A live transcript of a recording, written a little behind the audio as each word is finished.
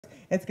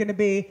It's going to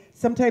be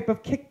some type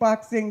of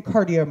kickboxing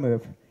cardio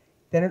move,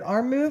 then an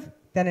arm move,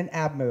 then an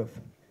ab move.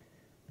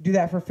 Do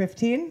that for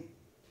 15,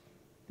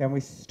 then we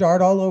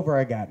start all over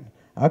again.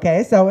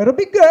 Okay, so it'll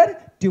be good.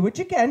 Do what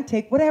you can.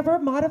 Take whatever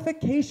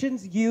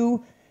modifications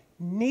you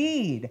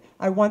need.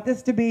 I want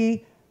this to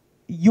be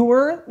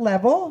your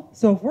level.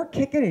 So if we're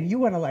kicking and you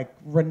want to like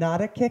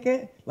Renata kick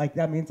it, like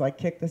that means like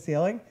kick the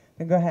ceiling,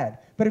 then go ahead.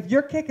 But if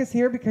your kick is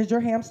here because your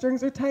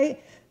hamstrings are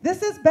tight,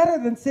 this is better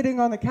than sitting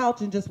on the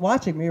couch and just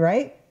watching me,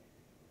 right?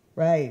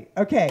 Right.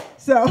 Okay.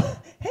 So,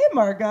 hey,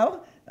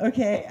 Margot.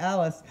 Okay,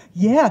 Alice.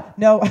 Yeah.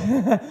 No.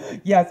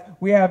 Yes,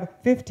 we have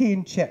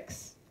 15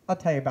 chicks. I'll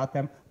tell you about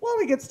them while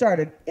we get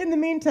started. In the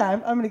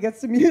meantime, I'm going to get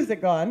some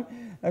music on.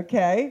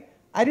 Okay.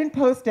 I didn't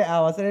post it,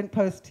 Alice. I didn't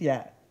post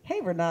yet.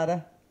 Hey,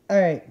 Renata. All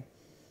right.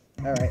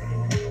 All right.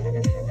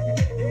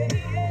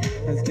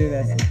 Let's do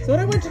this. So what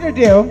I want you to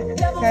do,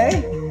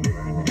 okay,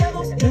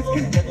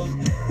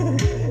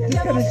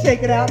 just kind of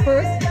shake it out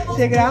first.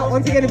 Shake it out.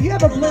 Once again, if you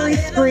have a blurry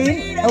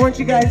screen, I want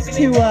you guys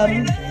to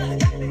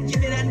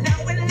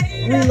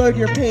reload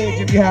your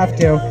page if you have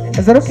to.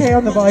 Is that okay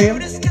on the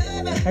volume?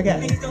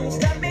 Okay.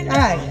 All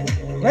right.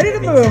 Ready to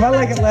move. I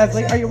like it,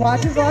 Leslie. Are your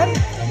watches on?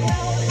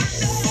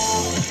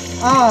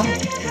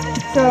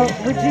 So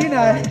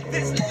Regina,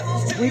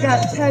 we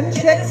got 10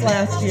 chicks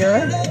last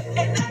year.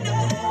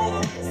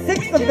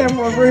 6 of them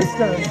were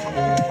roosters.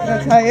 Can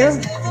I tell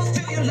you?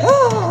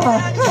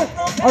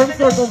 Arm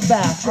circles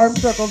back. Arm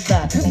circles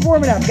back. Just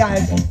warm it up,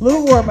 guys. A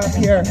little warm up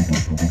here.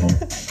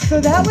 So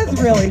that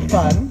was really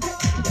fun.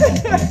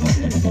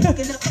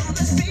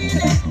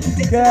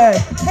 Good.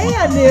 Hey,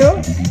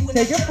 Anu.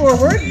 Take it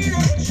forward.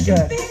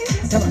 Good.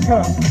 Come on,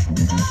 come on.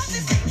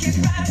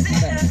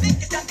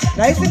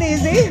 Nice and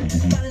easy.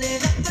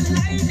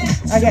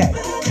 Okay,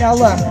 now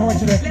look, I want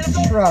you to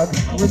shrug,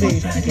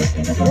 release.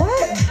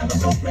 What?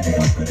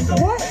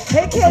 What?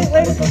 Hey,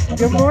 Caitlin.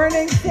 Good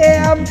morning,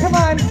 Sam. Come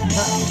on.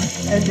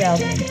 Up and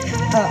down.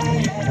 Up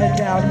and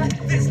down.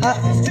 Up,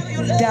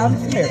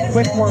 down. Here,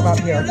 quick warm up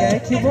here, okay?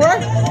 2 more.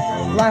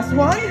 Last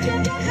one.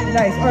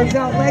 Nice. Arms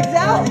out, legs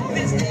out.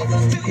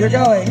 You're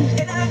going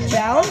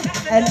down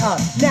and up.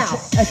 Now,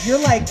 if you're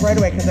like, right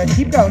away, because I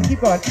keep going.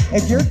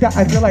 If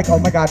you're like, oh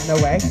my God, no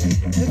way.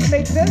 Just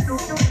make this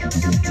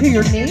to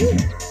your knee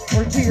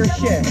or to your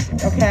shin,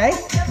 okay?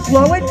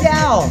 Slow it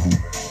down.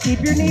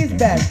 Keep your knees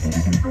bent.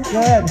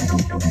 Good.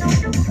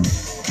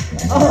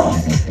 Oh.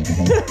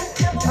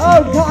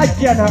 Oh God,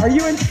 Jenna, are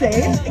you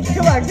insane?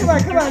 Come on, come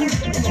on, come on.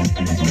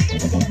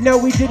 No,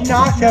 we did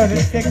not know that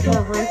 6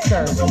 were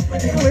roosters.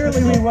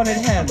 Clearly we wanted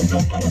hens.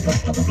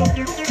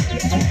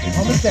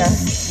 Almost there,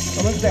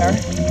 almost there.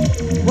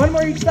 1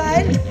 more each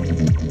side.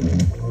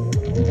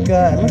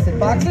 Good, listen,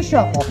 box or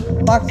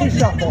shuffle, box or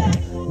shuffle.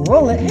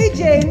 Roll it, hey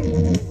Jane.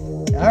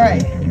 All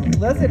right,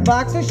 listen,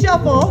 box or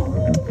shuffle.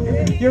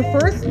 Your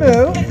first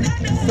move,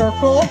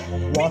 circle,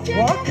 walk,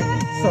 walk,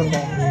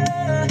 circle.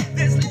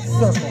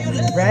 Circle.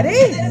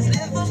 Ready?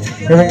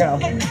 Here we go.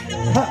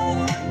 Huh.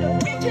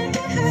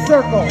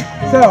 Circle.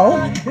 So,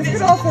 this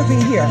could also be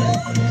here.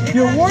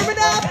 You're warming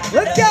up.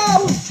 Let's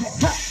go.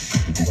 Huh.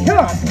 Come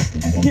on.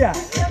 Yeah.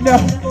 No.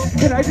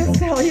 Can I just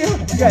tell you?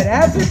 Good.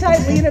 Abs are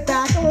tight. Lean it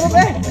back a little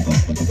bit.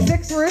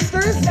 6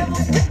 roosters.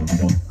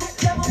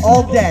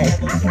 All day.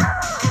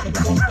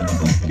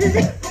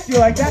 You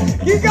like that?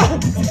 Keep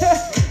going.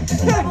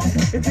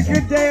 It's a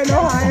good day in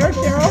Ohio,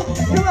 Cheryl.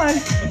 Come on.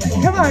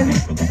 Come on.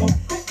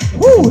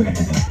 Woo!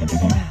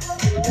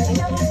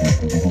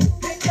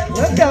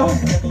 Let's go.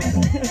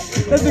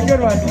 That's a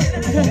good one.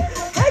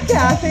 Hi,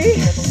 Kathy.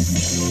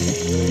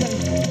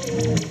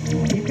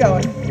 Keep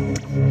going.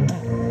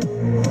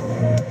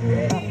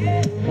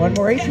 1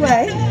 more each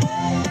way.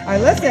 All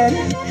right, listen.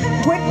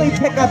 Quickly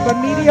pick up a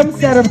medium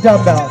set of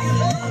dumbbells.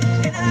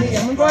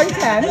 Medium. I'm going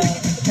 10.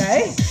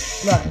 Okay.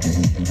 Look.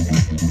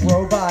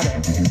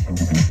 Robotic.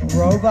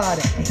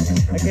 Robotic.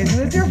 Okay, so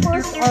this is your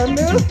first arm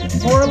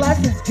move. More or less,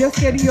 it's just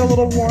getting you a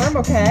little warm,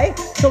 okay?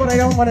 So what I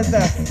don't want is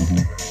this.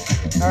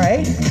 All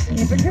right,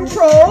 keep it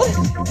controlled.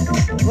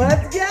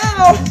 Let's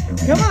go.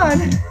 Come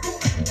on.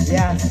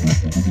 Yeah.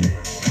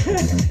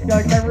 You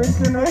like my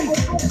rooster noise?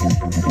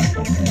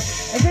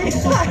 I think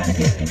I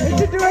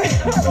should do it.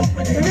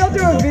 Maybe I'll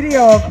do a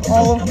video of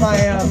all of my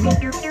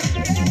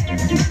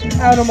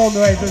animal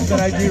noises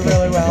that I do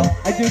really well.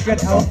 I do a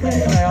good elephant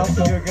and I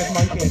also do a good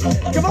monkey.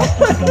 Come on.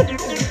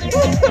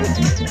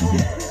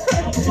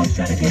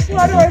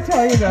 Why do I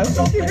tell you this?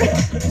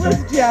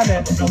 Where's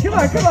Janet? Come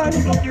on, come on.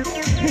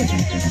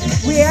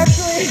 We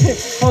actually,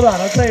 hold on,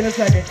 I'll tell you in a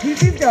second. Keep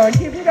these going,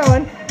 keep them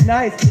going.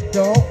 Nice.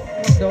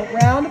 Don't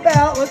round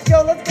about. Let's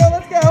go, let's go,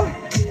 let's go.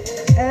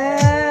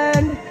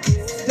 And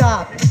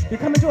stop. You're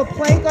coming to a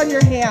plank on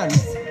your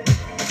hands.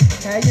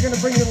 Okay, you're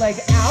gonna bring your leg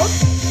out,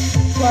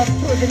 cross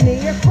toward the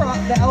knee, across,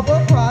 the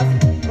elbow across,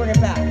 bring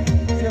it back.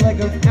 So your leg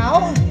goes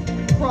out,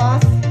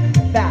 cross,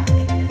 back.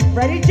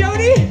 Ready,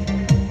 Jody?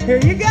 Here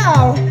you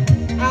go.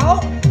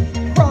 Out,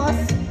 cross,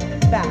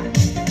 back.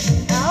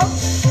 Out,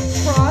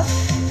 cross,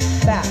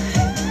 back.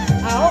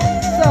 Out,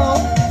 so,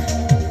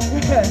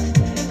 good.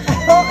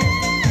 Out,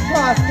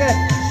 cross, good.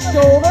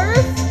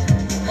 Shoulders,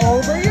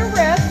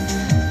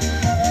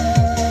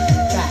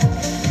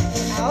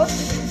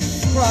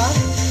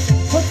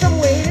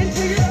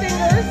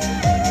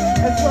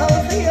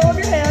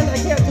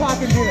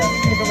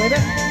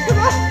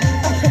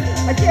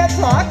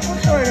 talk?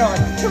 What's going on?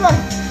 Come on.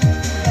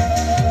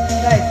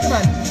 Nice, come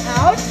on.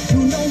 Out.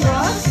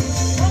 Cross.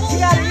 You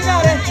got it, you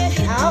got it.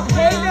 Out.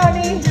 Hey,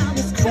 Noni.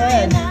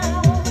 Good.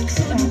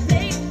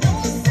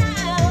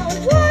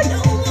 What?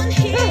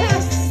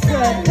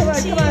 Good. Come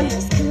on, come on.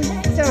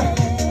 So,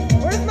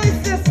 where's my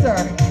sister?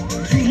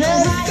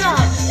 And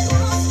stop.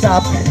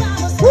 Stop.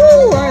 Woo!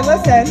 All right,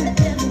 listen.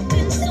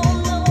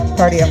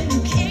 Cardio.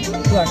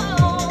 Look.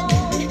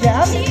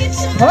 Jab.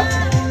 Hook.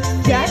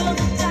 Jack.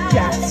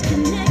 Jack.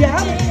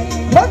 Jab.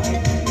 Hook.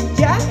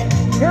 Jack.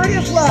 Here it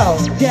is low.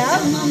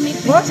 Jab.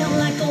 Hook.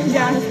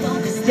 Jack.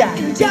 Jack.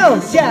 Go.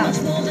 Jab.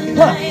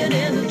 Hook.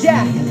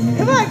 Jack.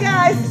 Come on,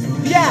 guys.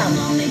 Jab.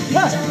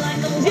 Hook.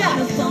 Jack.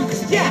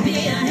 Jack.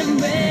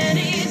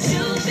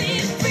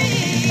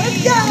 Let's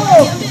go.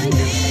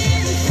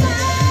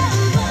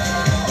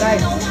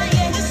 Nice.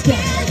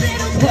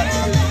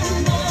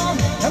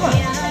 Come on.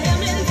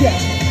 Yeah.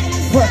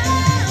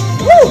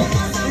 Woo!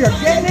 You're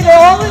getting it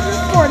all in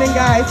this morning,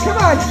 guys. Come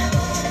on.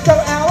 So,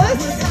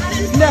 Alice,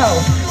 no,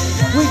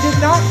 we did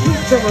not keep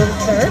the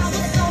roosters.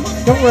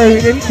 Don't worry,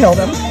 we didn't kill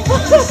them.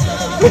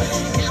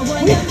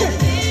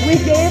 we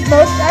gave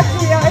most,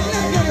 actually, I ended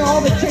up giving all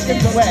the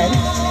chickens away.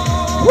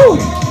 Woo!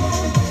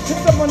 To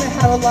someone that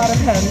had a lot of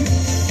hens.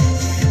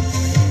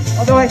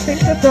 Although I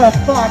think that the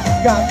fox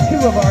got 2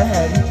 of our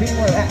hens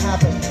before that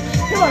happened.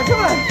 Come on,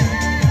 come on.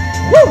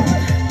 Woo!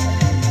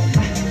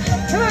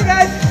 Come on,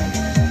 guys.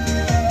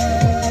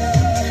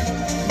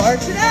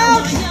 March it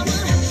out.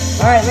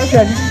 All right,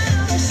 listen.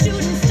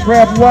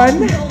 Grab 1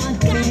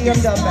 medium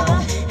dumbbell.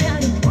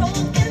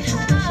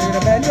 You're going to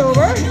bend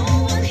over.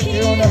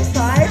 You're on the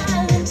side,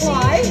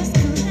 fly,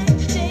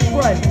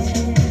 front,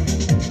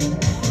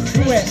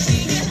 switch.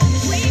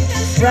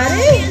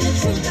 Ready?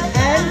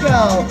 And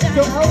go.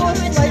 So elbows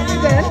slightly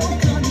bent.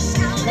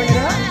 Bring it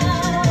up.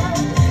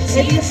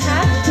 If you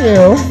have to,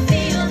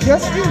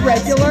 just do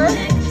regular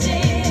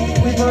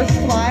reverse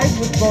flies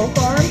with both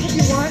arms if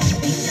you want.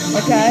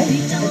 Okay?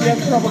 If you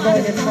have trouble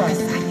going in front.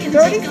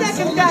 30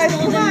 seconds, guys.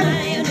 Come on.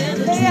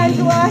 Hey,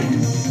 Angela.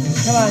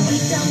 Come on.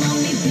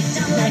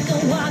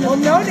 Well,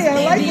 Noni, I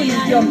like when you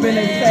jump in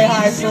and say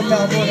hi from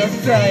Melbourne,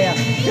 Australia.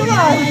 Come on.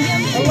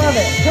 I love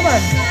it. Come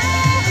on.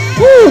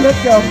 Woo,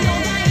 let's go.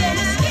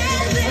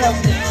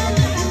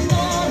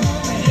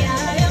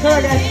 Come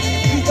on, guys.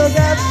 Keep those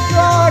abs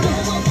strong.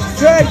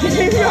 Good.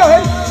 Keep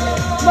going.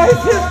 My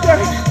sister.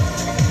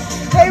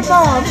 Hey,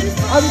 Mom.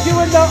 I'm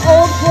doing the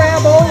old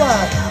grabola.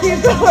 Keep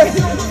going.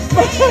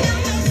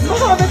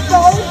 Mom, it's the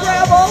old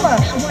grabola.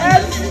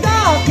 And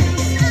stop.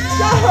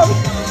 Stop.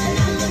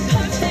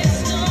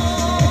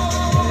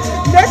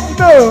 Next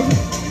move.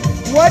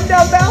 1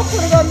 dumbbell,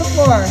 put it on the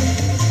floor.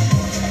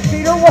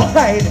 Feet are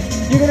wide.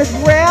 You're going to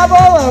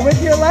grabola with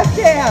your left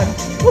hand.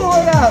 Pull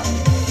it up.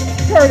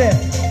 Turn it.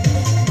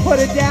 Put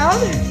it down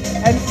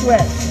and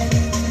switch.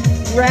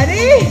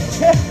 Ready?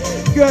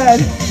 Good.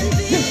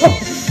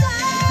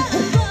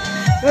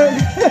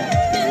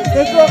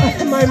 That's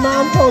what my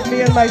mom told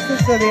me and my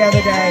sister the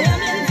other day.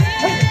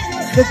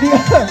 That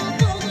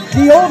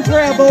the old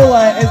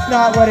grabola is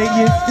not what it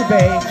used to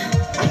be.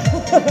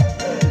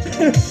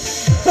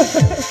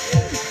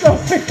 So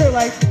we were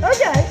like,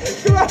 okay,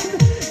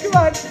 come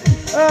on.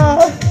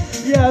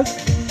 Yes.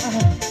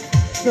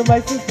 So my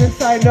sister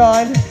signed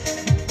on.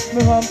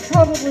 My mom's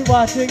probably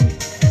watching.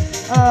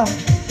 Come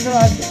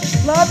on.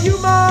 Love you,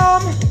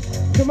 Mom.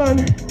 Come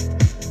on.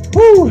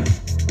 Woo.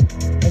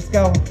 Let's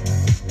go.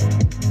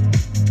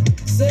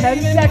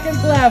 10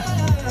 seconds left.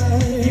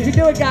 You can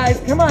do it, guys.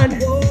 Come on.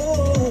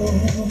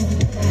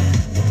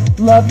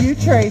 Love you,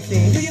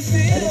 Tracy.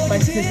 That is my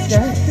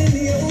sister.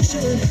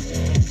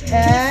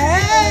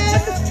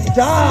 And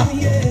stop.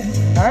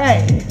 All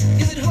right.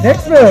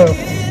 Next move.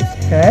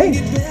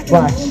 Okay.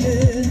 Watch.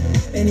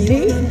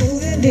 Knee,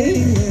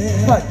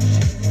 punch,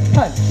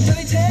 punch,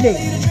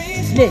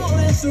 knee,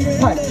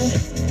 punch,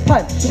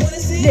 punch,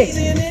 knee,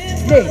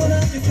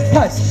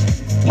 punch,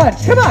 punch.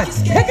 Come on,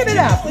 picking it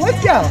up.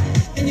 Let's go.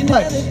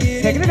 Punch,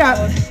 picking it up.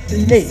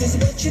 Knee,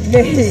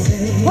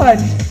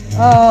 punch.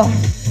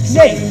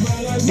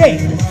 Knee.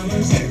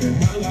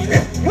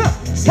 Come on.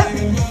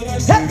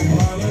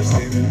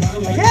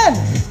 Again.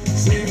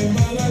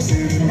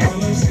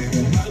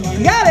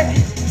 You got it.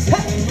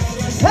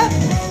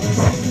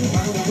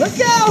 Let's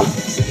go.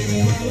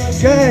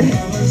 Good.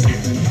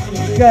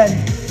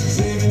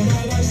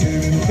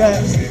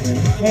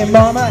 Hey,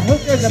 Mama, I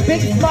hope there's a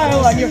big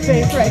smile on your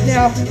face right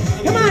now.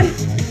 Come on.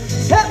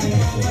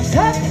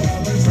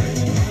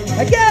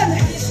 Again.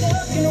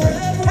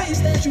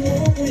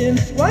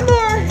 One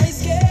more.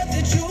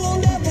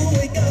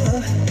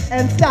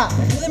 And stop.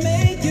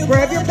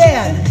 Grab your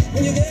band.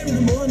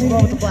 Go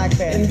with the black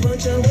band.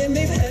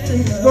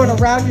 Going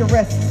around your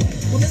wrist.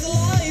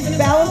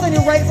 Balance on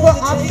your right foot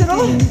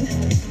optional.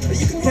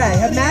 Okay,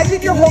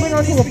 imagine you're holding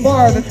onto a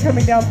bar that's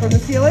coming down from the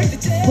ceiling.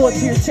 Pull it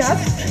to your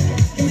chest.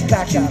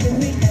 Back up.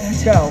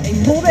 Go.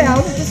 Pull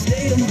down.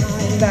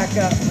 Back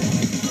up.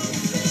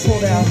 Pull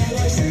down.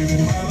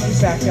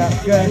 Back up.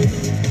 Good.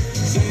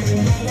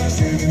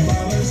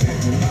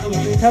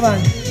 Come on.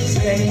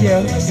 Thank you.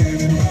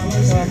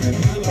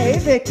 Hey,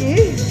 Vicky.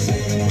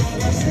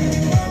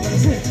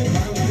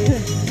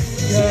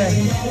 Good.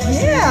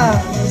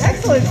 Yeah.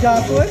 Excellent,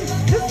 Jocelyn.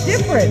 Just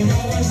different.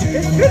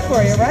 It's good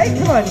for you, right?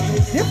 Come on.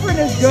 Different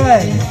is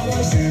good.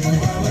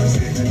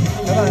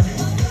 Come on.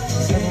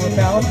 And we're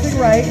balancing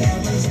right.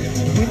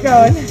 Keep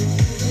going.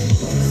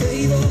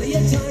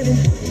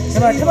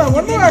 Come on.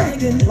 One more.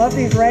 Love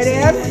these. Right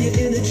hand.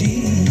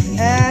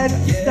 And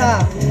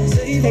stop.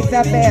 Take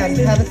that band.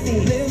 Have a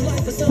seat.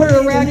 Put it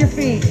around your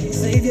feet.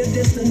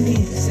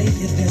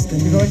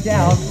 You're going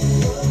down.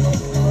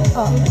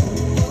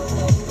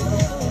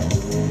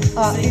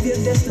 Up.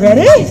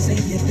 Ready?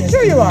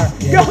 Sure you are.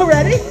 Go,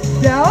 ready?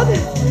 Down.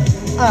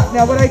 Up.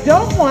 Now what I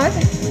don't want,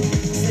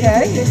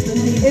 okay, is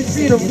for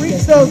you to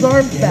reach those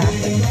arms back.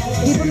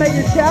 Keep them at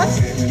your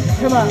chest.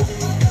 Come on.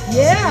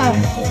 Yeah.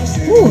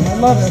 Woo, I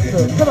love this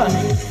move. Come on.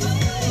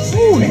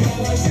 Woo. Hey,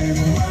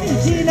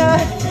 Gina.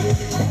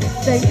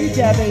 Thank you,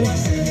 Debbie.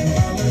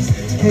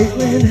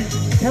 Caitlin.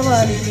 Come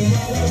on.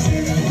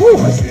 Woo.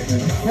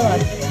 Come on.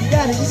 You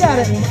got it. You got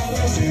it.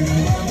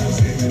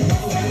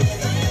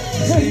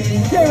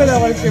 David, I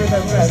want to see what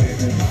that says.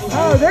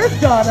 Oh, there's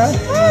Donna.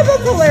 Oh,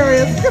 that's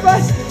hilarious. Come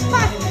on.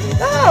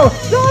 Oh,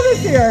 Donna's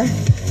here.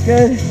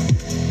 Good.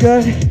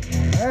 Good.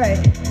 All right.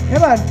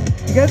 Come on.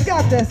 You guys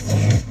got this.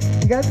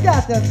 You guys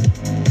got this.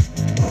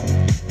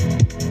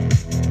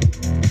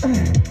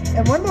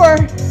 And one more.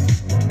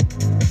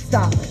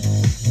 Stop.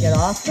 Get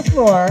off the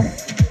floor.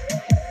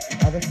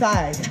 Other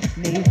side.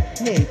 Knee,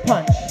 knee,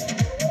 punch.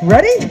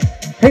 Ready?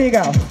 Here you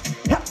go.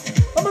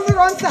 I'm on the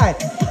wrong side.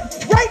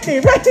 Right knee,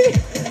 right knee.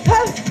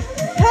 Hop,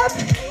 hop.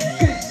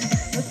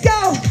 Let's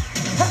go.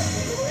 Hop,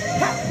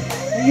 hop.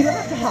 And you don't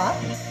have to hop,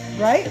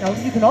 right? Now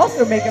you can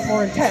also make it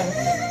more intense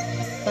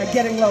by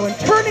getting low and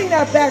turning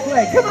that back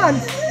leg. Come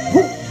on.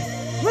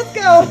 Let's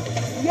go.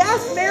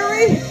 Yes,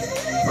 Mary.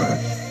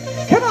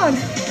 Come on.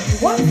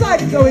 One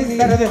side is always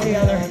better than the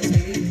other.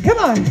 Come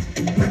on.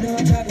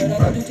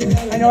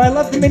 I know I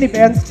love the mini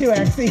bands too,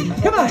 actually.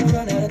 Come on.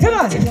 Come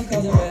on.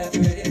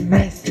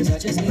 Nice.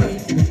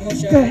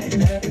 Good.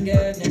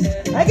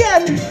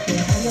 Again.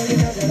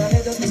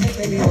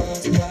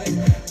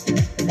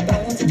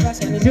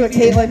 Do it,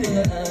 Caitlin.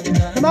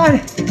 Come on.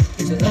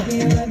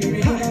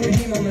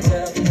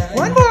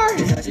 One more.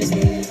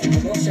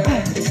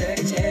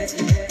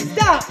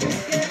 Stop.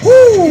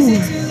 Woo.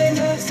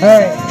 All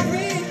right.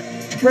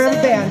 Grab a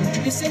band.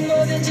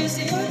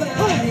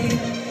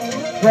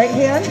 Right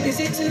hand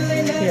here.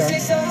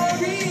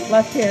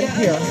 Left hand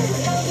here.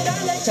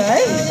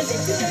 Okay.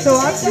 So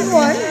option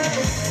one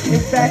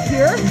is back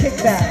here, kick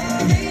back.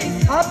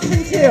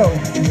 Option two,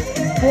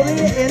 holding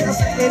it in a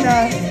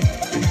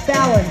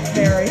balance,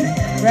 Mary.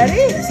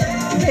 Ready?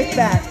 Kick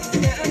back.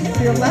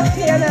 So your left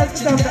hand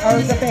has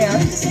the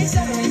band.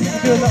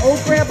 You're doing the old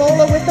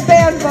grabola with the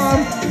band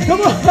bomb.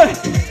 Come on.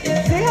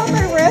 See how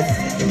my wrist?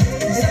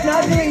 It's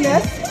not doing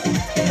this.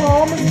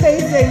 Palm is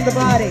facing the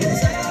body.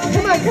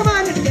 Come on, come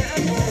on.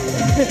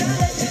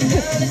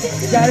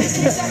 Got it.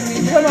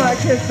 Come on,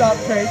 kids, stop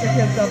crazy.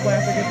 Kids, stop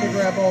laughing at the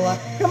grabola.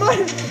 Come on.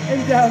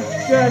 And down.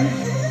 Good.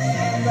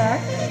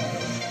 Back.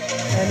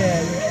 And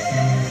in.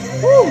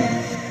 Woo.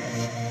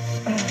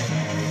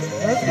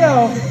 Let's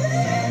go.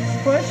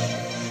 Push.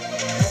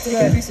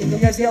 Good. You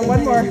guys got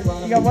one more.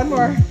 You got one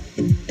more.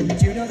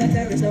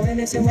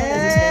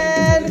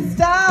 And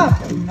stop.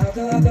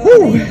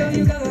 Woo.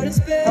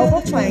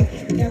 Elbow plank.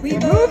 We're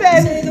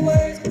moving.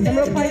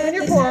 Elbow plank on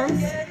your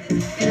forearms.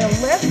 You're going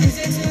to lift,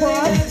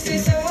 cross,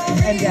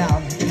 and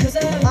down.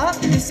 Up.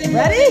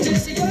 Ready?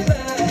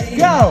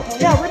 Go.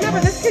 Now remember,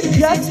 this could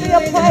just be a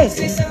plank.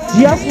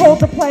 Just hold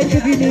the plank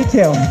if you need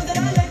to.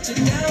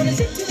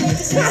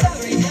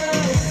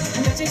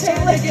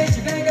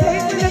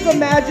 Caitlin is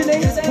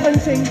imagining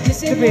punching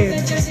the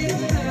beads.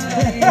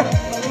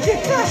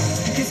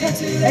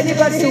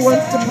 Anybody who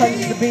wants to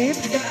punch the beads,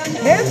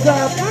 hands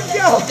up. Let's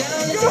go.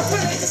 Come on.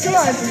 Come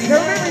on. Now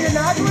remember, you're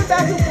not going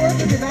back and forth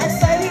with your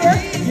backside here.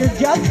 You're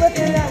just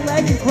lifting that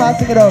leg and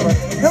crossing it over.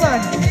 Come on.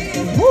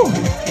 Woo.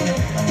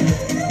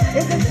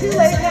 Is it too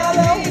late now,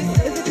 though?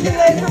 Is it too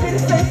late for me to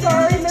say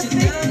sorry,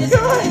 Misty?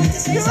 Come on.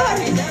 Come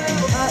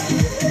on.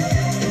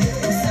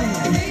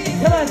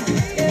 Come on.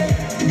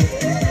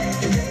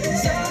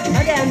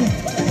 Again.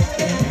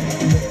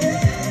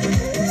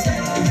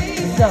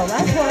 So,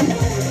 last one.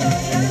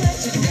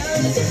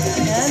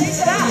 And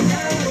stop.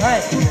 All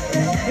right.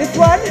 This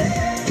one,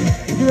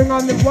 doing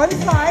on the one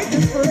side,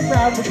 this first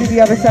round, we'll do the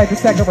other side the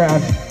second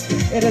round.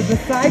 It is a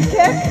side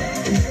kick,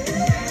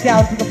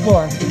 down to the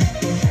floor.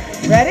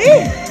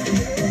 Ready?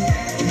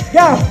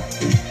 Go.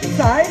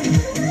 Side,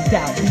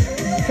 down.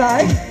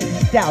 Side,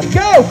 down.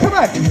 Go. Come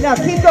on. Now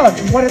keep going.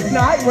 What it's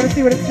not, you want to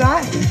see what it's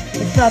not?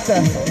 It's not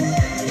this.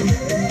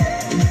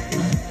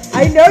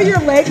 I know your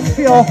legs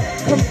feel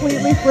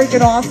completely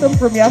freaking awesome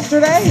from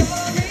yesterday.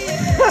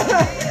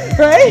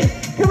 Right?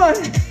 Come on.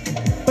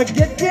 But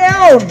get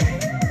down.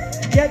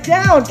 Get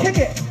down. Kick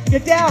it.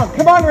 Get down.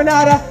 Come on,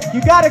 Renata.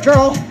 You got it,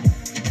 girl.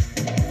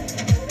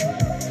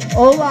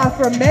 Hola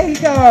from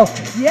Mexico.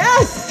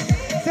 Yes.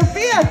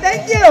 Sophia,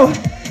 thank you.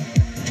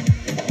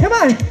 Come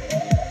on.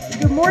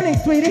 Good morning,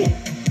 sweetie.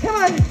 Come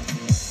on.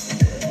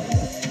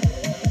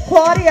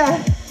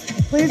 Claudia,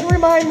 please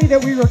remind me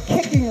that we were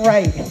kicking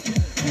right.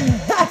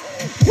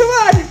 Come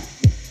on.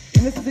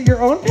 And this is at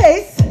your own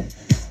pace.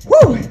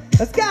 Woo,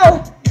 let's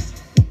go.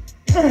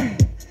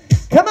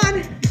 Come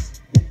on.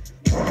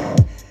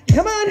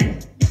 Come on.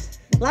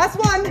 Last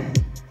one.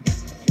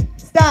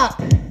 Stop.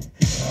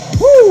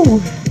 Woo.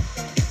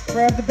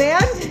 Grab the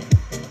band.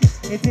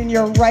 It's in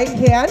your right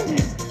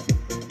hand.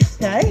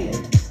 Okay.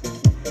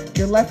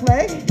 Your left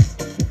leg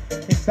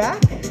is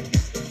back.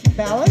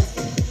 Balance.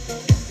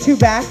 2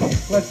 back.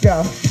 Let's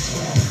go.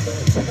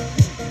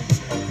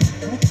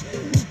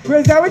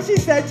 Is that what she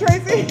said,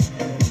 Tracy?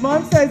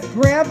 Mom says,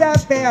 grab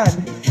that band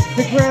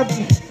to grab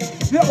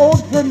the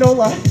old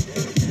granola.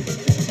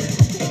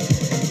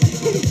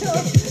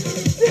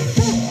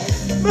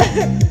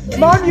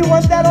 Mom, you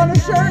want that on a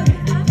shirt?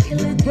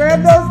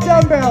 Grab those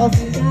dumbbells.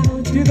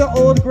 Do the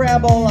old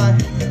grabola.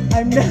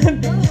 I'm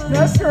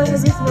not sure where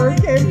this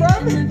word came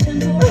from,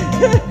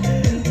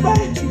 but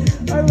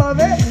I love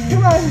it.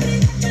 Come on.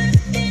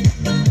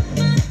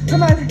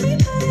 Come on.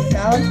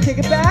 Balance, kick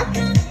it back.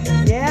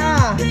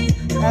 Yeah.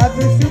 Abs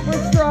are super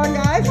strong,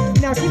 guys.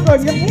 Now keep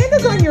going. Your hand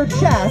is on your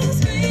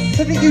chest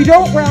so that you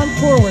don't round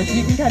forward. So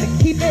you can kind of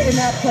keep it in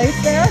that place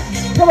there.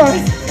 Come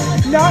on.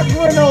 Not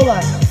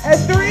granola. And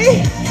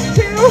 3,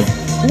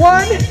 2,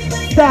 1,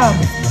 stop.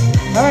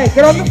 All right,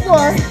 get on the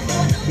floor.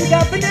 You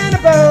got banana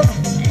boat.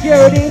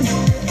 Jody,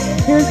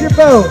 here's your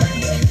boat.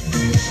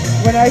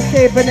 When I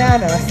say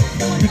banana,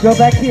 you go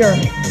back here.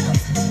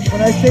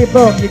 When I say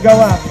boat, you go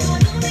up.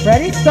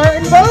 Ready? Start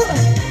in boat.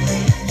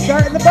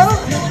 Start in the boat.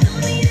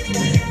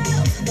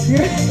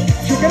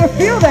 You're going to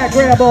feel that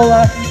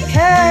grabola.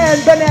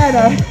 And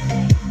banana.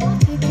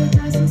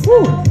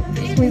 Woo.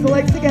 Squeeze the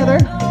legs together.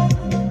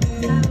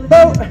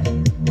 Boat.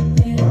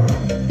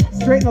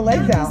 Straighten the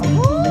legs out.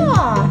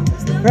 Ah.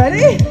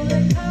 Ready?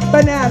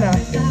 Banana.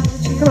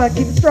 Come on,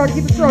 keep it strong,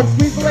 keep it strong.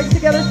 Squeeze the legs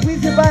together,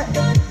 squeeze your butt.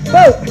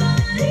 Boat.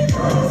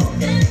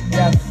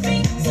 Yes.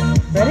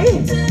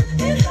 Ready?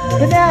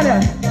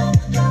 Banana.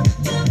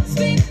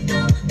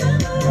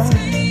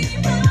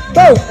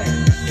 Boat.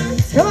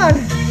 Come on.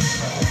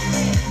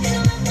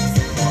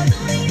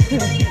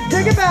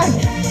 Take it back.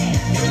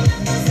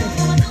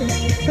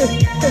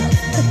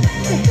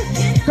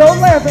 Don't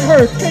laugh, it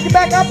hurts. Take it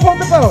back up, hold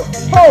the boat.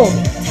 Hold.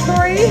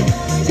 3,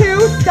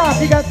 2,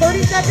 stop. You got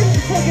 30 seconds to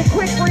take a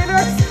quick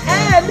breather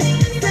and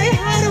say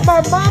hi to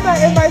my mama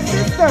and my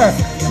sister.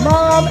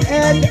 Mom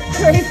and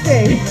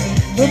Tracy.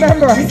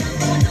 Remember,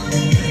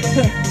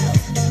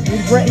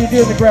 you're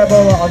doing the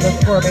grabola on this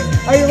for me.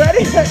 Are you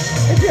ready? I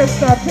can't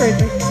stop,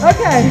 Tracy.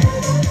 Okay.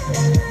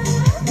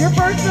 Your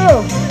first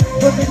move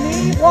was a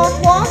knee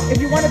walk. If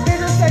you want a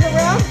bigger second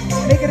round,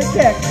 make it a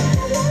kick.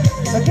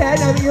 Okay,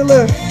 now that you're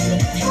loose.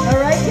 All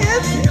right,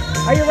 kids?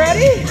 Are you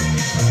ready?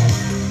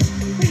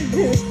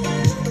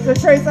 So,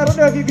 Trace, I don't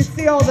know if you can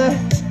see all the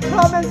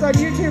comments on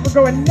YouTube are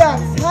going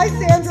nuts. Hi,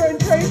 Sandra and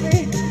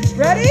Tracy.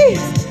 Ready?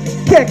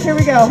 Kick. Here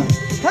we go.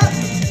 Hup.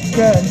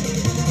 Good.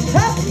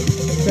 Hup.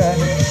 Good.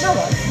 No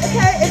more.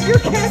 Okay, if your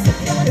kick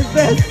is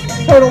this,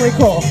 totally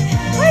cool.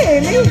 Hi,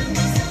 Amy.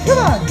 Come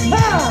on.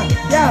 Ha.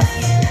 Yes.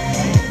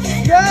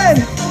 Good.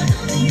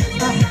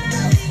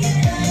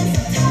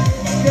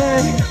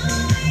 Good.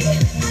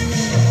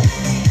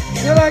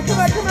 Come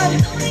on.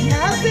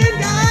 Abs in,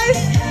 guys.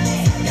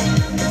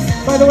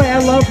 By the way, I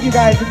love you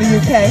guys in the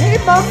UK. Hey,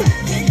 Mom.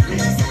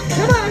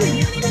 Come on.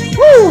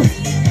 Woo.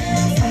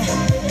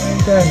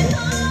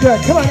 Good.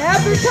 Come on,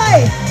 abs are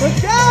tight. Let's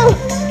go.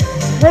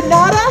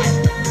 Renata,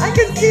 I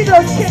can see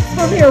those kicks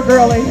from here,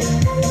 girlie.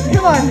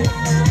 Come on.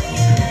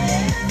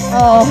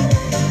 Oh,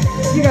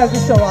 you guys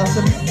are so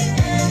awesome.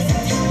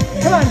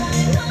 Come on.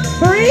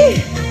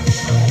 3,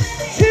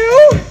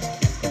 2,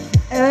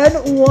 and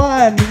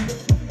 1.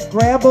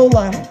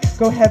 Grabola.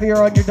 Go heavier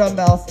on your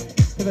dumbbells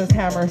to those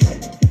hammers.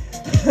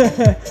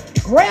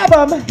 Grab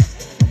them.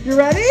 You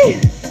ready?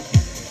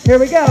 Here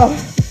we go.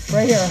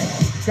 Right here.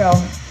 Go.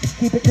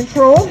 Keep it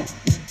controlled.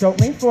 Don't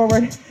lean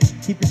forward.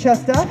 Keep your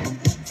chest up.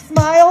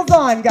 Smiles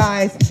on,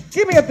 guys.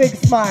 Give me a big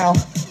smile.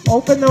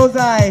 Open those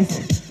eyes.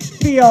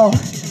 Feel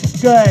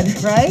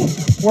good, right?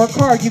 Work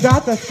hard. You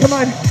got this. Come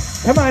on.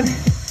 Come on.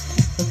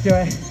 Let's do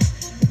it.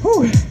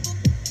 Whew.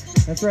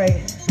 That's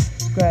right.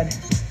 Good.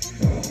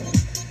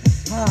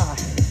 Ah.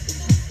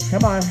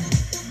 Come on.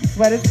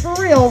 Sweat is for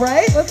real,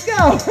 right? Let's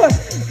go.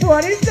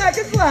 20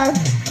 seconds left.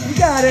 You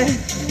got it.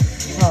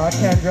 Oh,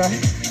 Kendra.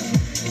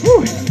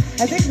 Whew.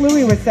 I think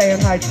Louie was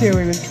saying hi too.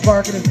 He was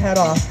barking his head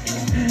off.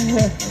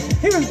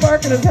 He was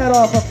barking his head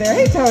off up there.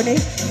 Hey, Tony.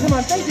 Come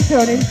on. Thank you,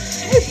 Tony.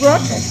 Hey,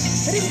 Brooke. I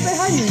didn't say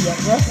hi to you yet,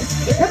 Brooke.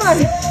 Come on.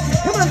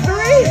 Come on.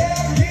 3,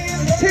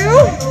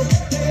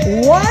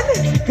 2, 1.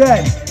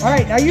 Good. All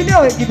right. Now you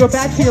know it. You go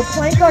back to your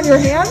plank on your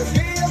hands.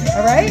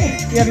 All right.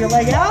 You have your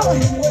leg out.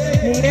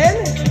 Knee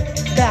in.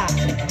 Back.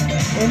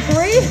 In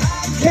 3,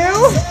 2,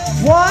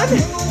 1.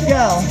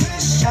 Go.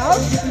 Out.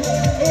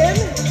 In.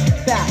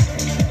 Back.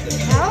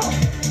 Out.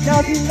 Now,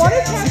 if you want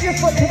to tap your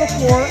foot to the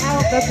floor,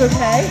 out, that's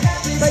okay,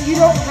 but you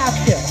don't have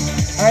to.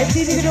 All right,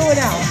 see if you can do it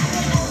out.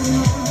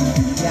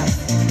 Yeah.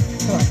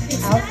 Come on.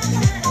 Out,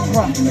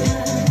 cross,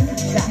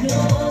 back.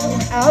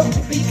 Out,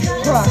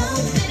 cross,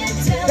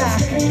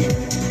 back.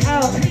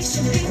 Out,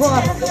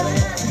 cross.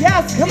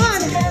 Yes, come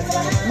on.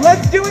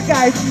 Let's do it,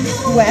 guys.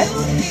 Sweat,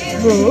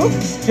 move,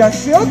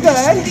 just feel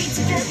good.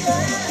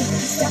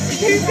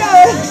 Keep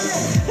going.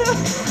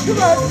 Come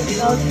on.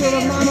 Oh,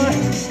 little mama.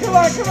 Come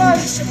on, come on.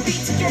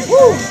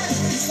 Woo.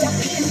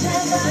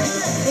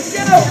 Let's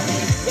go.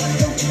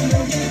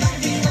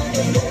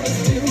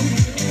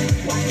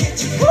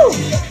 Woo.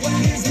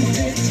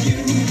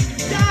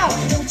 Stop.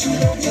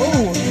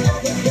 Ooh.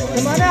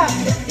 Come on up.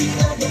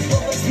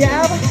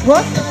 Jab,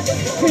 hook,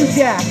 2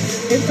 jab.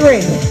 In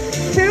 3,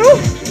 2.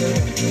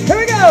 Here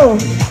we go.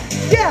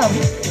 Jab,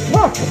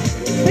 hook,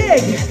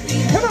 big.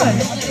 Come on.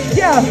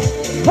 Jab,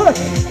 hook.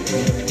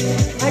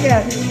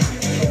 Again.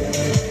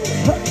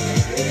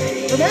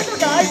 Remember,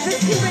 guys, this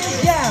team is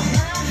jab,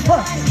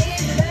 hook.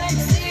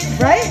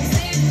 Right?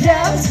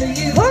 Jab,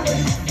 hook.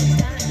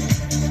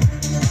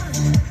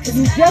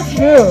 You just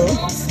move.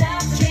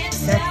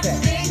 That's it.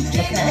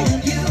 Okay?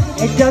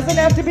 It doesn't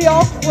have to be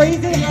all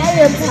crazy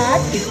high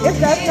impact if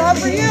that's not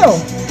for you. I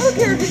don't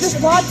care if you're just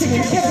watching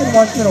and kicking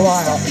once in a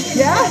while.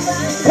 Yeah?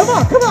 Come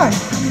on, come on.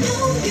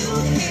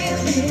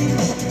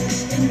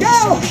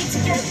 Go!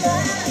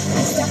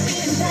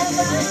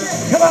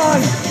 Come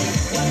on.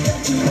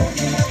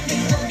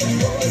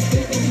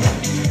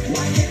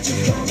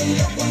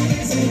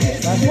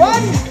 Last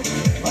one.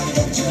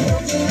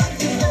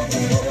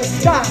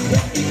 Stop.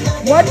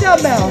 1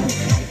 dumbbell.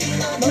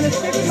 I'm going to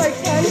stick with my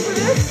 10 for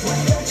this.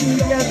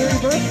 Together,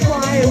 reverse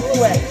fly and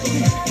switch.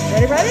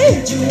 Ready?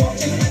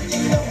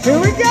 Here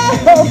we go.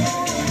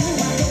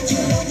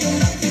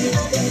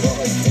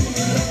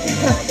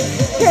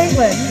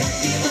 Caitlin,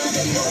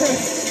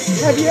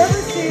 have you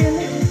ever seen,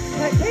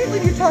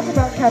 Caitlin, you talk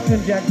about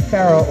Captain Jack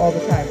Sparrow all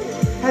the time.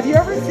 Have you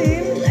ever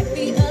seen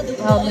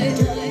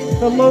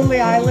the Lonely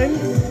Island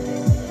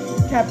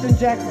Captain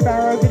Jack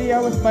Sparrow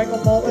video with Michael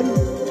Bolton?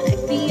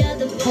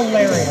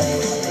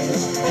 Hilarious.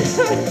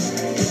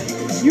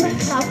 You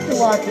have to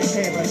watch it,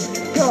 Caitlin.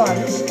 Come on,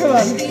 come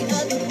on.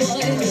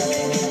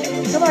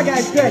 Come on,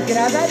 guys, good. Get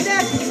out of that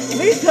neck.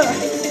 Lisa,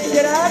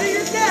 get out of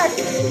your neck.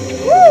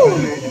 Woo!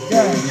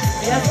 Good.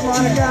 Yes,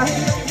 Monica.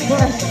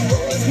 Push.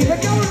 Keep it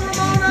going,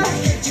 Ramona.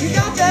 You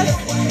got this.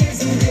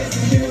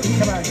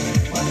 Come on.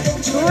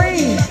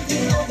 3,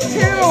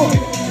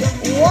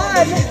 2,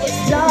 1.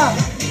 Stop.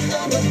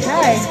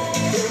 Okay.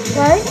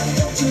 Plank.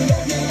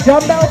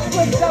 Dumbbell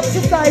flipped up to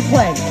side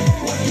plank.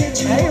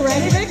 Okay, you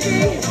ready,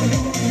 Vicky?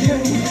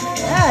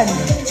 And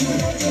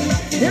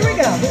here we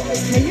go.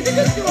 Now you can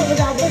just do it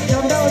without the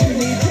dumbbell if you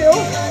need to.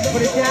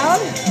 Put it down.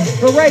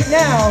 But right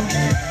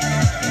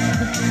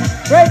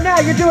now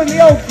you're doing the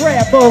old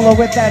crapola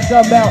with that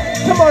dumbbell.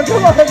 Come on,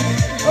 come on.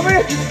 I'm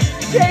going to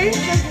change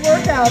this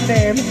workout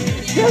name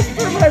just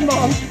for my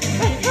mom.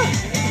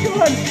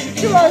 Come on,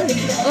 come on.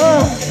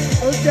 Oh,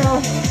 let's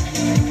go.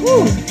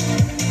 Woo.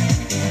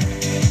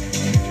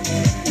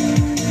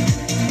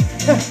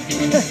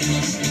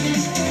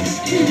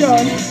 Keep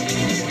going.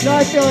 Now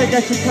I feel like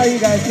I should tell you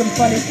guys some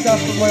funny stuff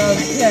from when I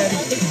was a kid.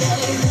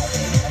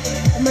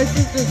 And my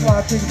sister's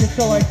watching because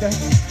she'll like this.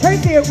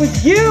 Tracy, it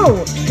was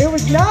you. It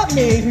was not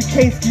me who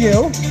chased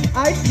you.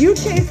 You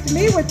chased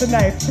me with the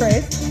knife,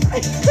 Trace.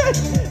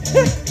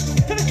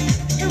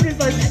 Everybody's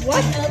like,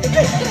 what?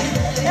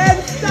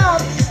 And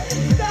stop.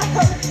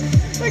 Stop.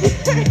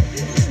 Okay.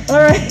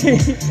 All right.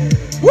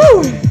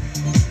 Woo.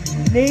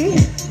 Knee.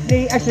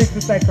 Actually, it's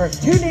the side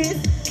first. 2 knees.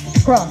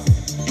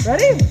 Cross.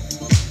 Ready?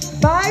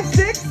 5,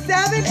 6,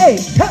 7,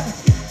 8. Hup,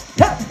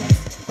 hup,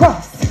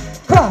 cross,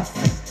 cross,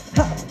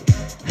 hup,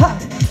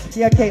 hup.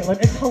 Yeah, Caitlin,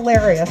 it's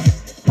hilarious.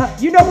 Hup.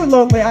 You know who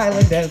Lonely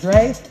Island is,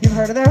 right? You've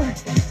heard of them?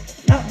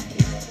 Up,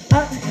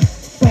 up,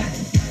 push.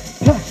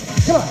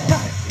 Come on,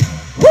 hup.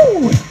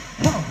 Woo!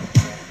 Hup.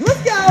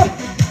 Let's go.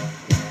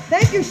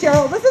 Thank you,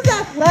 Cheryl. This is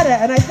Athleta,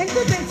 and I think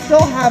that they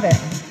still have it.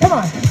 Come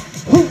on.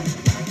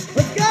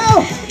 Let's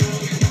go.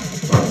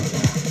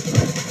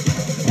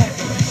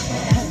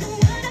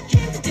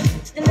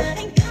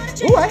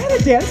 Ooh, I had a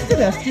dance to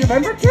this. Do you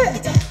remember, Kit?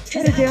 I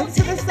had a dance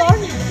to this song? I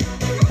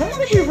don't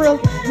think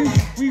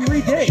we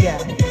redid it yet.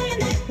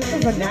 This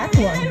is a knack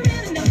one.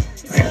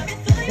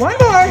 One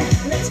more.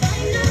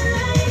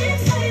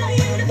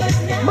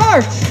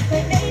 March.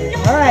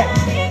 All right.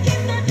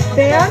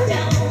 Band.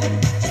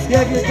 You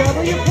have your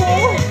W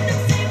pull.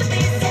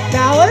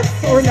 Balance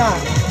or not.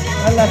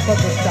 I left foot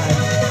this time.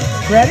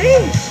 Ready?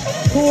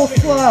 Pull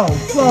slow.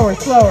 Slower.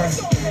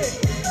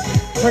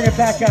 Bring it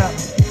back up.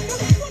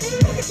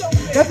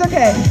 That's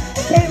okay.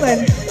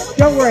 Caitlin,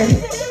 don't worry.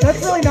 That's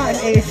really not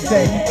an age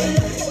thing.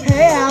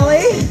 Hey,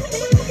 Allie.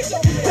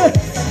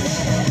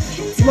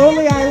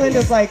 Lonely Island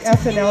is like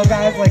SNL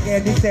guys like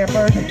Andy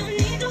Samberg.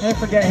 I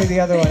forget who the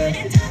other one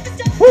is.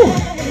 Whew.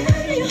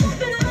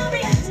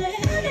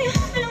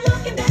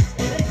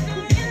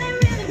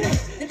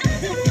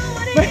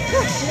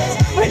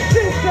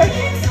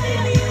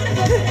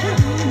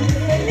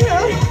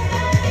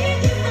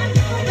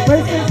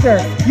 My sister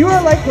monster. You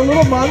are like the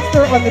little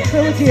monster on the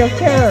Trilogy of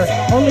Terror,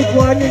 only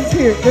blonde and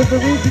cute. There's a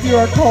reason you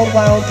are called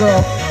Wild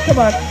Girl. Come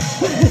on.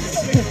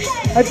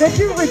 I bet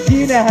you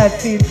Regina has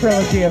seen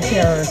Trilogy of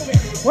Terror.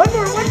 One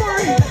more.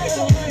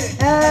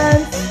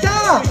 And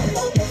stop.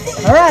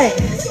 All right.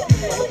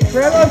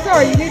 Oh,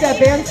 sorry, you need that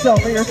band still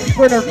for your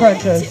sprinter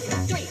crunches.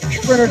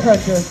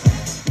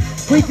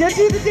 We did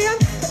do the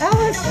dance,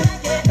 Alice?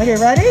 Okay,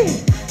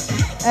 ready?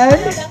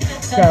 And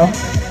go.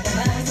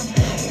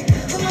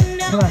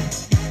 Come on.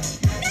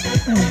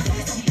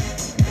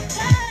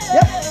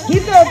 Yep,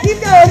 keep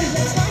going.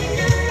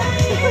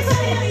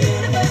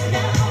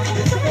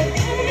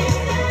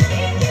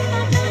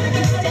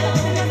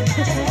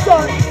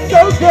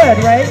 So good,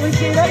 right? We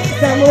see that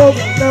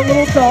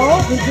little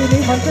doll, the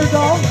Jimmy Hunter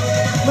doll.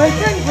 My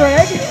friend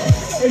Greg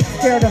is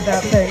scared of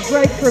that thing.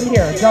 Greg from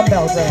here,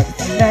 dumbbell Greg,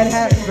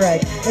 Manhattan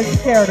Greg, is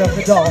scared of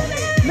the doll.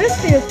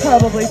 Misty has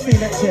probably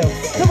seen it too.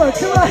 Come on.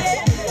 Come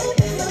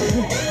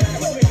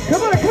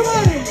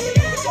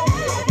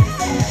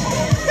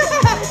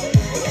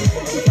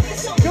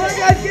on,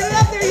 guys, get it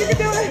up there. You can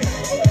do it.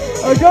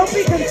 Oh, don't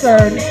be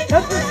concerned.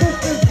 That's what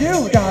sisters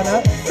do,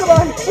 Donna. Come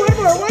on,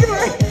 one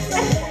more.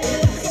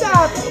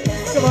 Stop.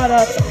 Come on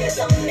up.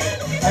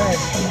 All right.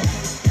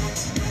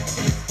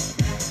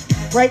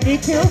 Right knee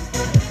two.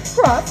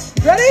 Cross.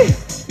 Ready?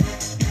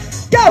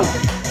 Go.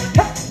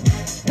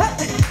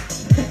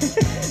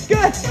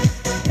 Good.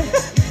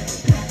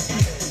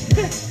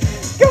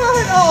 Come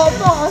on. Oh,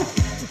 Mom.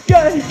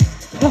 Good.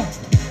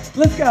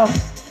 Let's go.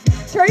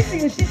 Tracy,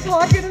 is she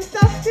talking and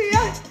stuff to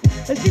you?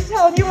 Is she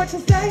telling you what to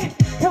say?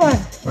 Come on.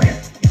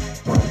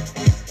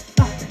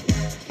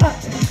 Up.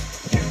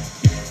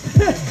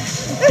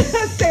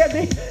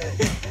 Sandy.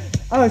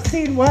 Oh,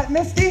 seen what,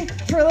 Misty?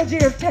 Trilogy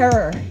of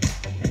Terror.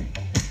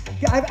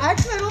 I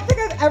don't think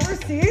I've ever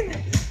seen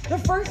the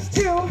first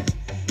two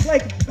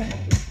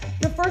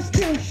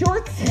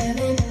shorts in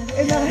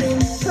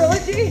the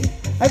trilogy.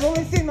 I've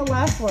only seen the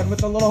last one with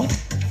the little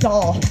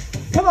doll.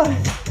 Come on.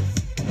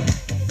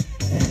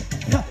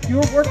 You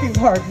were working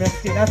hard,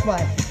 Misty, that's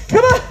why.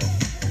 Come on.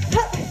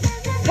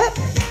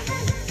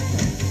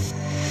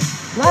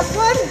 Last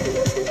one.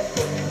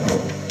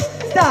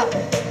 Stop.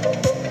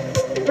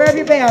 Grab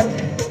your band.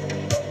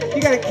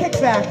 You gotta kick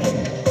back.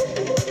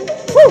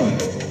 Woo.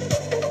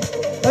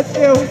 Let's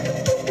do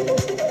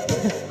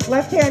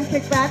left hand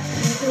kick back,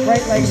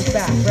 right leg is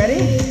back.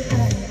 Ready?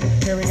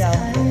 Here we go.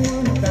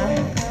 Back.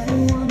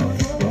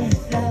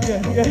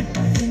 Good.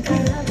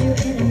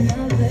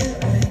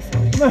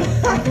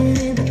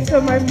 So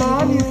my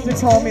mom used to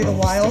call me the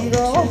wild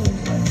girl.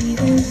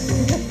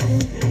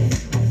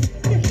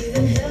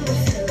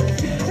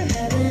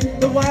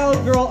 The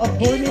wild girl of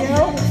Borneo. I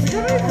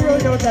don't even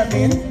really know what that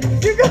means.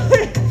 You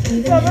guys,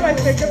 now that I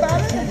think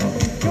about it.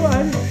 Come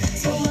on.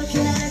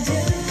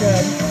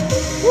 Good.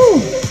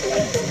 Woo.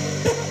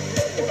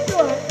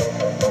 Come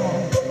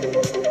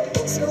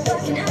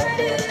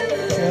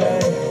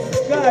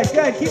on.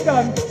 Good. Keep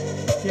going.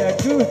 Yeah,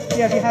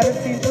 if you haven't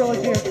seen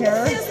Trilogy of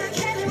Terror,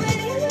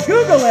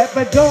 Google it,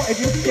 but don't if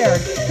you're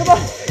scared. Come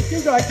on.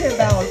 Keep going. I can't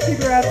balance. Keep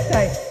your abs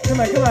tight. Come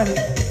on. Do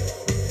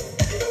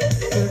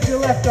your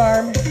left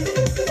arm.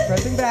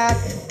 Pressing back.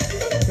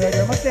 Good.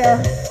 You're almost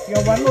there. You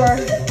go one more.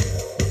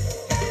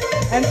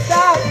 And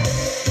stop.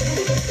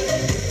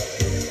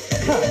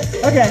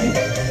 Okay.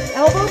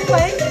 Elbow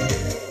plank.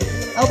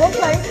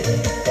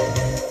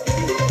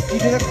 You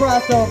do the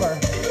crossover.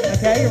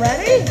 Okay, you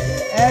ready?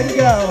 And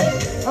go.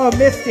 Oh,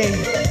 Misty.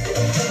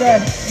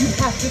 Good. You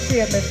have to see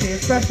it, Misty,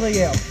 especially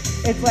you.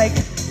 It's like,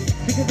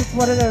 because it's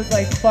one of those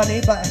like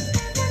funny, but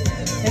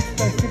it's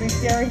supposed to be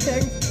scary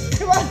things.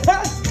 Come on.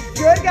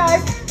 Good,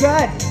 guys.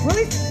 Good.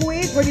 Really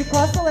squeeze. When you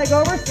cross the leg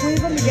over,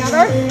 squeeze them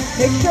together.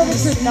 Make sure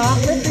that you're not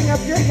lifting up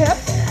your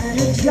hips.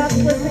 You're just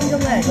lifting your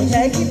leg,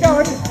 okay? Keep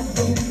going.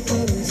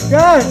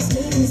 Good.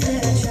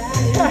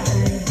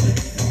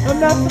 I'm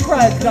not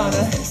surprised,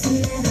 Donna.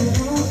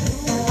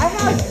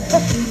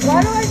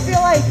 Why do I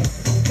feel like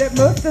that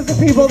most of the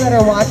people that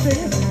are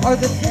watching are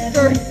the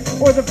sister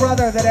or the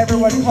brother that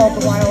everyone called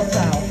the wild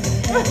child?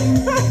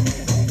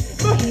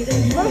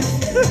 Most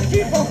of the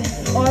people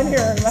on here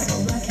are like,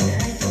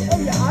 oh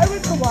yeah, I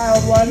was the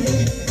wild one.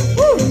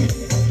 Woo.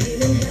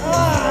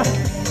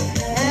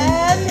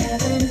 And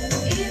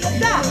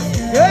stop.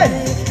 Good.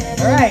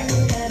 All right.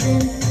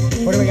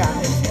 What do we got?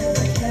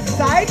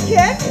 Side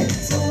kick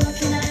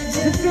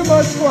to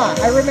sumo squat.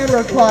 I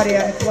remember,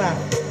 Claudia, it's left.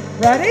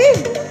 Ready?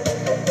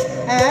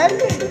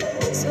 And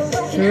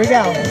here we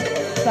go.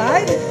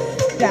 Side,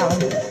 down.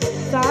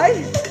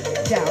 Side,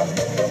 down.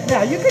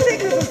 Now, you can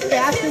take this as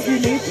fast as you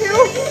need to,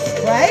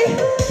 right?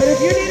 But if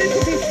you need it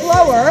to be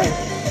slower,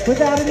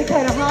 without any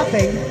kind of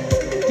hopping,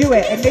 do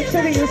it. And make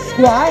sure that your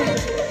squat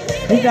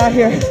is not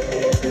here.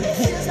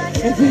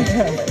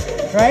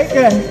 Right?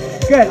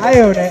 Good. I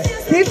own it.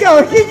 Keep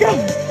going.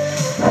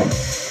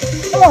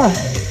 Come on.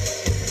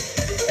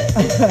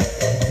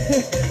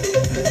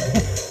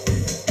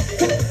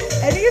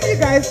 Any of you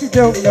guys who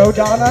don't know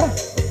Donna,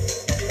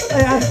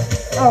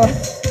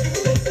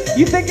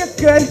 you think it's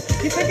good?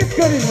 You think it's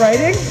good in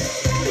writing?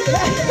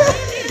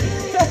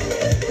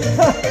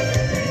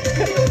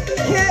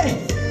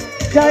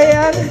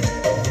 Diane,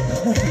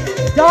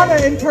 Donna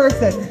in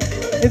person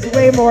is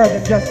way more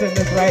than just in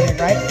this writing,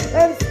 right?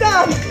 And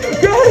stop.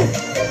 Good.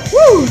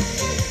 Woo.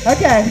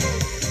 Okay.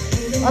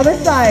 Other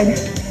side.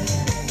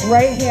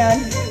 Right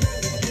hand.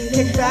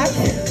 Kick back.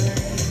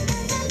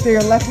 So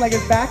your left leg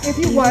is back if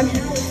you want.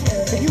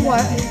 If you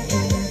want.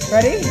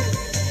 Ready?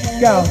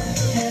 Go.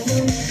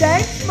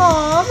 Thanks,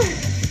 Mom.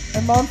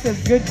 And Mom says,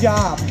 good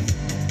job.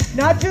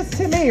 Not just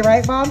to me,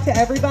 right, Mom? To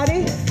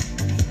everybody?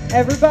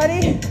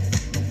 Everybody?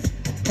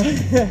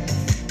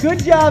 Good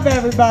job,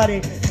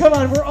 everybody. Come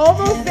on, we're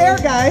almost there,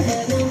 guys.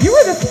 You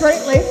were the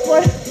straight-laced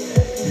one.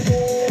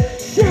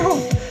 Cheryl,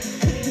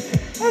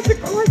 that's a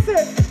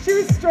corset. She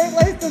was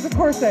straight-laced as a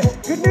corset.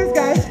 Good news,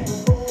 guys.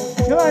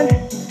 Come on.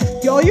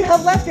 All you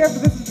have left here for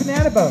this is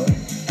banana boat.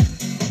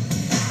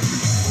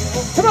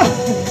 Come on.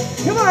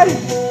 Come on.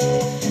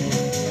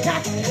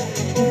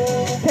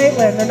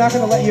 Caitlin, they're not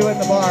going to let you in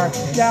the bar.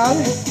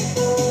 Down.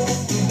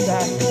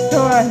 Back.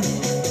 Come on.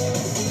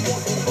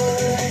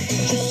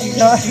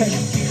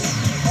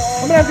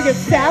 I'm going to have to get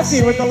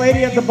sassy with the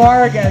lady at the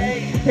bar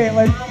again,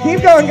 Caitlin.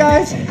 Keep going,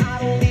 guys.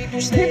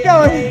 Keep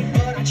going.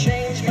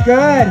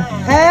 Good.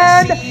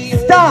 And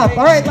stop.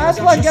 All right,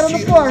 last one. Get on the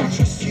floor.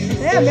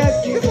 Man,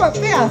 this went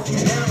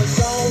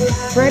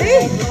fast.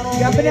 Ready? You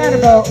got banana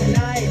boat.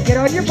 Get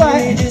on your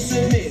butt.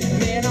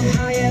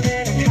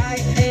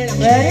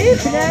 Ready?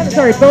 Banana.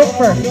 Sorry, boat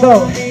first.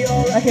 Boat.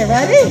 Okay,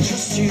 ready?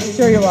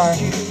 Sure you are.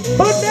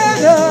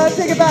 Banana.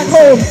 Take it back.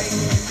 Hold.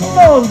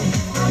 Hold.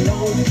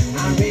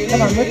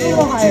 Come on, lift a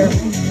little higher.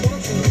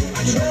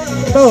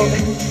 Boom.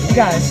 You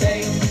got it.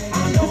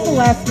 Just the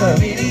last move.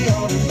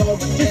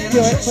 Just do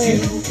it,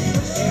 please.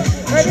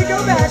 Ready? Go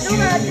back. Go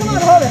back. Come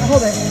on, hold it.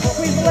 Hold it.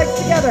 Squeeze the legs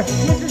together.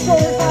 Lift your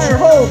shoulders higher.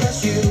 Hold.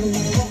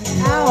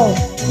 Ow.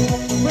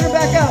 Bring it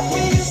back up.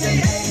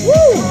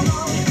 Woo.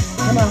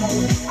 Come on.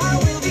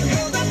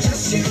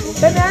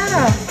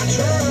 Banana.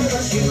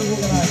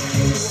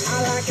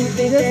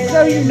 Just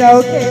so you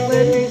know,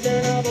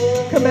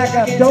 Caitlin, come back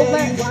up. Don't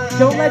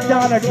let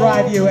Donna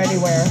drive you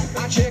anywhere.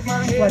 Just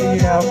letting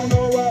you know.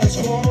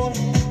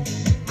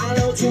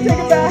 Take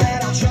it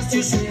back.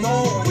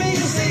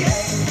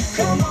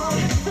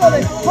 Hold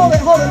it, hold it,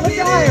 hold it. Lift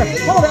it higher.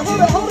 Hold it,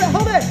 hold it, hold it,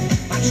 hold it.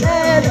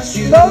 And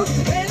both.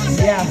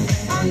 Yeah.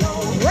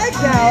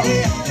 Legs out.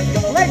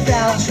 Legs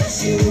out.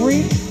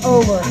 Reach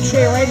over.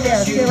 Stay right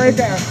there. Stay right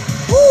there.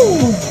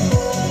 Woo.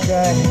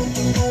 Good.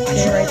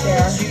 Stay right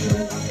there.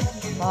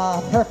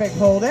 Ah, perfect.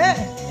 Hold it.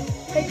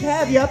 Hey,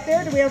 Tab, you up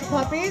there? Do we have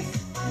puppies?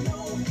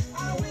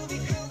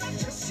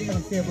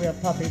 Let's see if we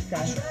have puppies,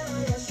 guys.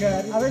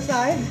 Good. Other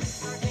side.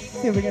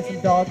 Let's see if we get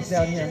some dogs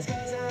down here.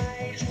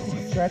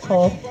 Stretch,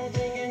 hold.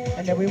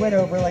 And then we went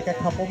over like a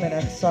couple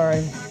minutes.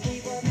 Sorry.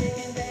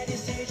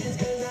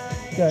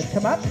 Good.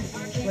 Come up.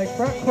 Leg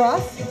front,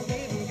 cross.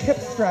 Hip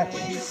stretch.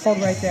 Hold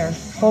right there.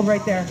 Hold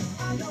right there.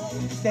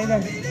 Stay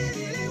there.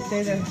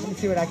 Stay there. Let me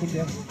see what I can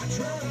do.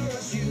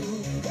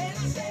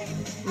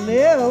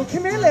 Lou,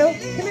 come here, Lou.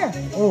 Come here.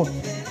 Oh,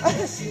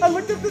 I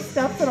looked at the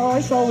steps and all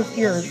I saw was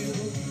ears.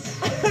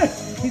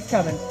 He's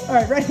coming. All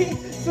right, ready?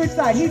 Switch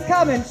side. He's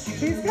coming.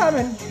 He's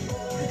coming.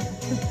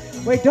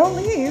 Wait, don't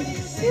leave.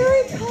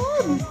 Here he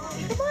comes.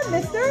 Come on,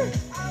 mister.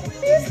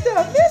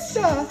 Mister,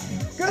 mister.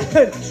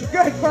 Good,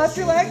 good. Cross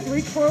your legs.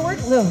 Reach forward.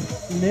 Lou,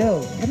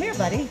 Lou. Come here,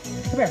 buddy.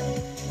 Come here.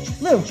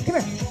 Lou, come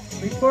here.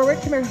 Reach forward.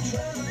 Come here.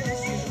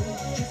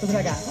 Look what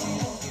I got.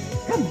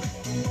 Come.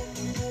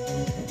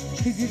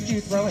 He's used to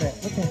you throwing it.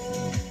 Look at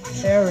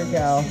this. There we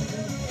go.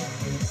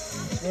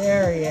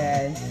 There he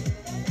is.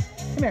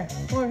 Come here.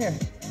 Come over here.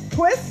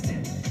 Twist.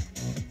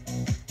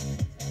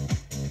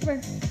 Come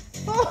here.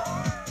 Oh,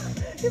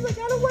 he's like,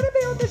 I don't want to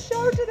be on the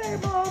show today,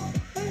 Mom.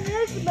 My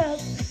hair's a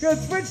mess. Good.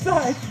 Switch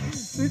sides.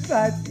 Switch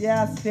sides.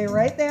 Yeah. Stay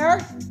right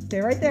there.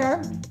 Stay right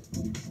there.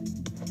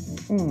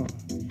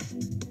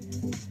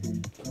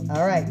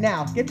 All right.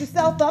 Now, get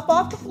yourself up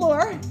off the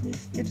floor.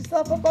 Get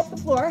yourself up off the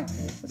floor.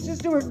 Let's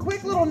just do a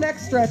quick little neck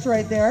stretch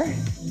right there.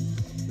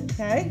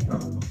 Okay. No,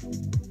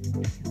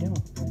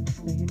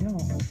 you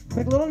don't.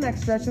 Quick little neck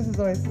stretch. This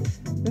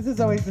is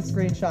always the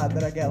screenshot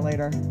that I get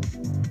later.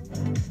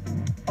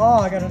 Oh,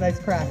 I got a nice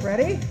crack.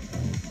 Ready?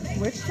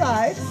 Switch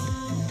sides.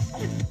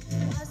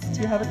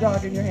 Do you have a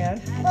dog in your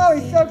hand? Oh,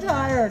 he's so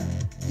tired.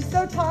 He's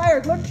so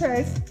tired. Look,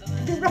 Trace.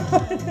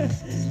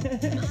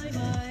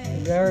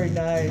 Very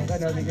nice. I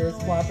know the ears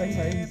flopping.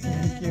 Right? He's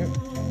really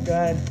cute.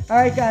 Good. All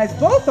right, guys.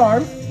 Both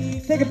arms.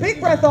 Take a big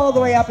breath all the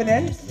way up and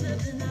in.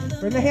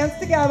 Bring the hands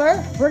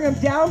together. Bring them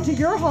down to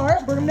your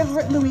heart. Bring them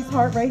to Louie's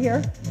heart right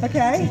here.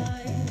 Okay?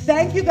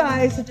 Thank you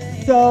guys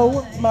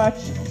so much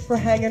for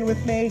hanging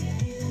with me.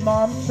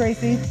 Mom,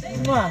 Tracy,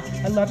 mwah.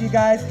 I love you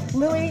guys.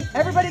 Louie,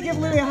 everybody give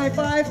Louie a high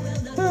five.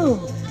 Boom.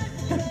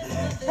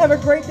 Have a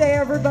great day,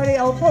 everybody.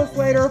 I'll post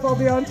later if I'll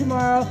be on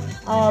tomorrow.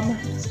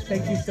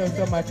 Thank you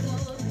so much.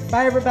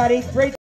 Bye, everybody. Great.